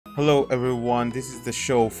Hello everyone, this is the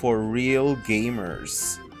show for real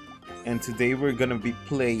gamers, and today we're gonna be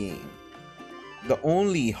playing the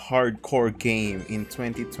only hardcore game in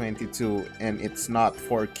 2022, and it's not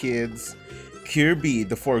for kids, Kirby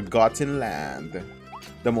the Forgotten Land.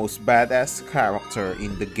 The most badass character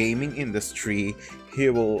in the gaming industry, he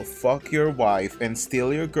will fuck your wife and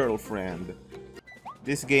steal your girlfriend.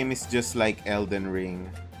 This game is just like Elden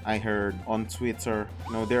Ring. I heard on Twitter.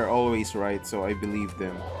 No, they're always right, so I believe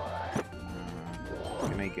them.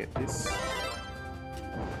 Can I get this?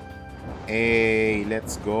 Hey,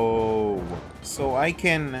 let's go. So I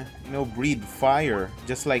can, breathe fire,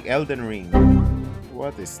 just like Elden Ring.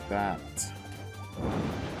 What is that?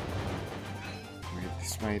 Wait,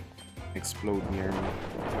 this might explode near me.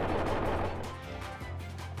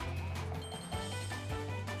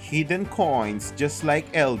 Hidden coins, just like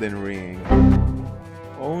Elden Ring.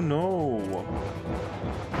 Oh no.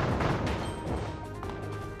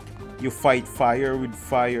 You fight fire with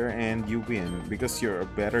fire and you win because you're a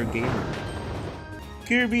better gamer.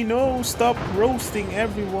 Kirby, no! Stop roasting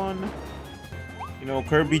everyone!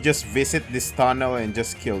 Kirby just visited this tunnel and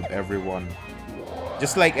just killed everyone.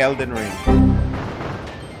 Just like Elden Ring.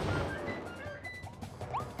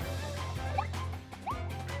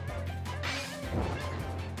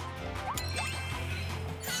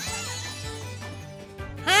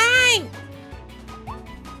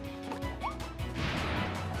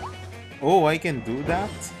 Oh, I can do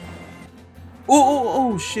that?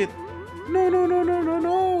 Oh, shit.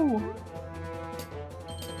 No.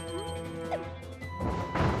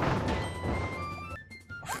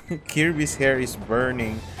 Kirby's hair is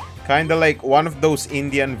burning. Kinda like one of those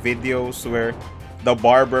Indian videos where the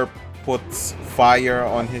barber puts fire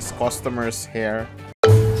on his customer's hair.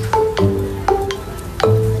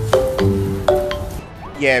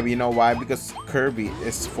 Yeah, you know why? Because Kirby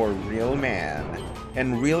is for real men.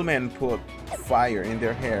 And real men put fire in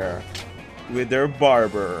their hair with their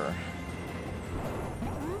barber.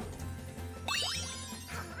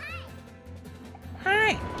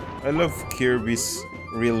 Hi! I love Kirby's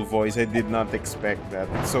real voice. I did not expect that.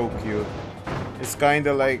 It's so cute. It's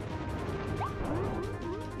kinda like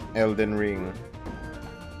Elden Ring.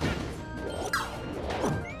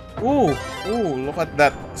 Ooh, look at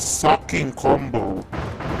that sucking combo.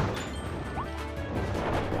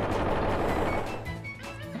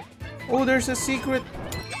 Oh, there's a secret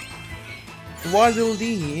Waddle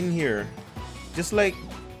Dee in here. Just like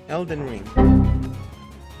Elden Ring.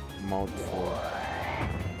 Mouthful.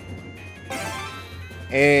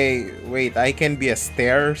 Hey, wait, I can be a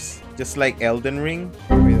stairs? Just like Elden Ring?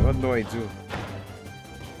 Wait, what do I do?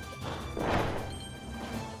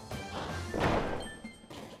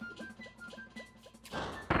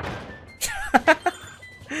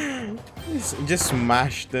 Just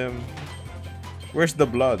smash them. Where's the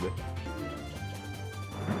blood?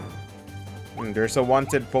 There's a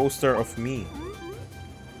wanted poster of me.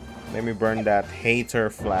 Let me burn that hater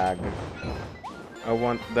flag. I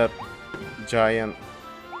want that giant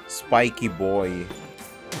spiky boy.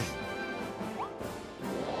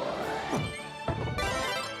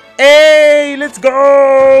 Hey, let's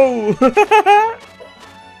go!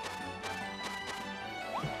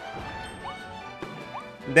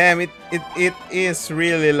 Damn, it is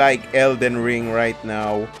really like Elden Ring right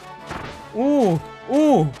now. Ooh!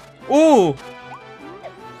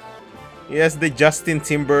 He has the Justin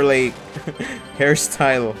Timberlake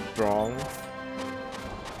hairstyle. Strong.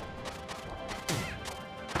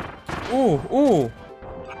 Ooh!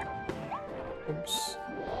 Oops.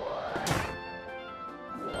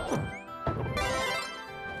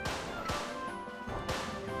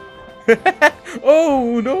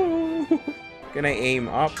 Oh no! Can I aim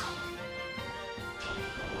up?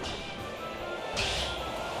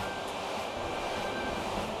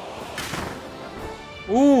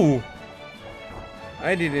 Ooh!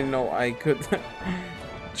 I didn't know I could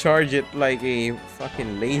charge it like a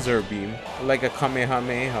fucking laser beam. Like a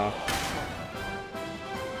Kamehameha.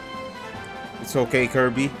 It's okay,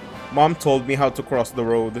 Kirby. Mom told me how to cross the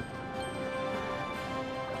road.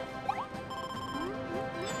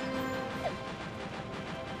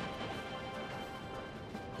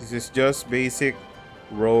 This is just basic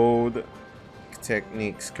road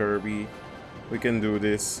techniques, Kirby. We can do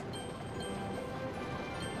this.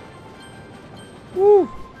 Woo!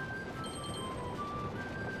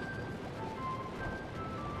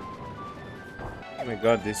 Oh my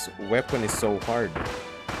god, this weapon is so hard.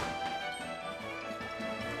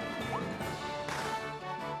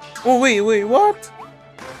 Oh wait, what?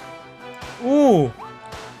 Ooh!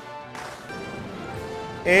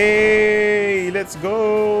 Hey, let's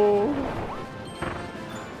go!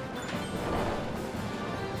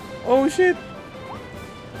 Oh shit!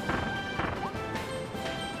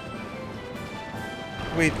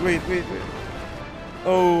 Wait.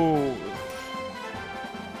 Oh.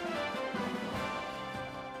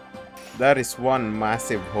 That is one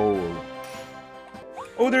massive hole.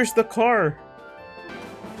 Oh, there's the car.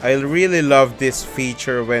 I really love this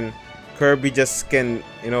feature when Kirby just can,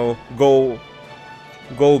 you know, go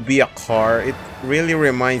be a car. It really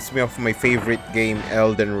reminds me of my favorite game,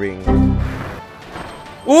 Elden Ring.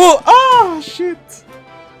 Oh, ah, shit.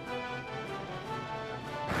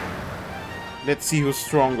 Let's see who's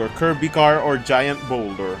stronger, Kirby car or giant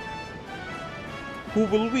boulder. Who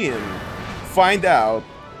will win? Find out.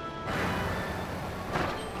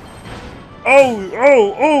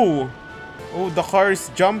 Oh, the car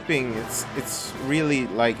is jumping. It's really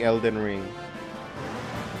like Elden Ring.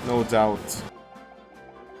 No doubt.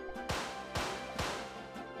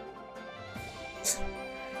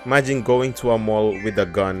 Imagine going to a mall with a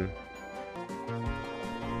gun.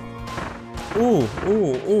 Ooh.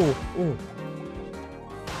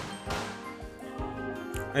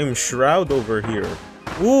 I'm Shroud over here.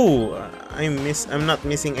 Ooh, I'm not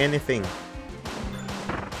missing anything.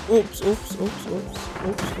 Oops.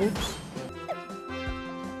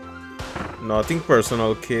 Nothing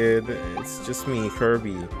personal, kid. It's just me,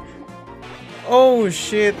 Kirby. Oh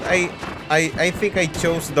shit, I think I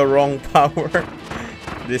chose the wrong power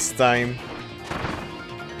this time.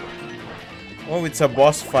 Oh, it's a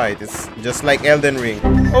boss fight. It's just like Elden Ring.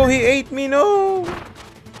 Oh, he ate me, no!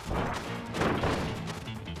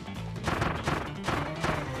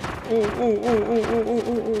 Oh.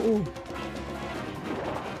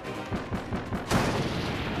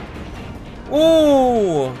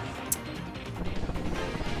 Ooh!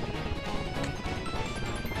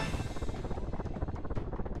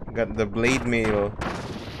 Got the blade mail.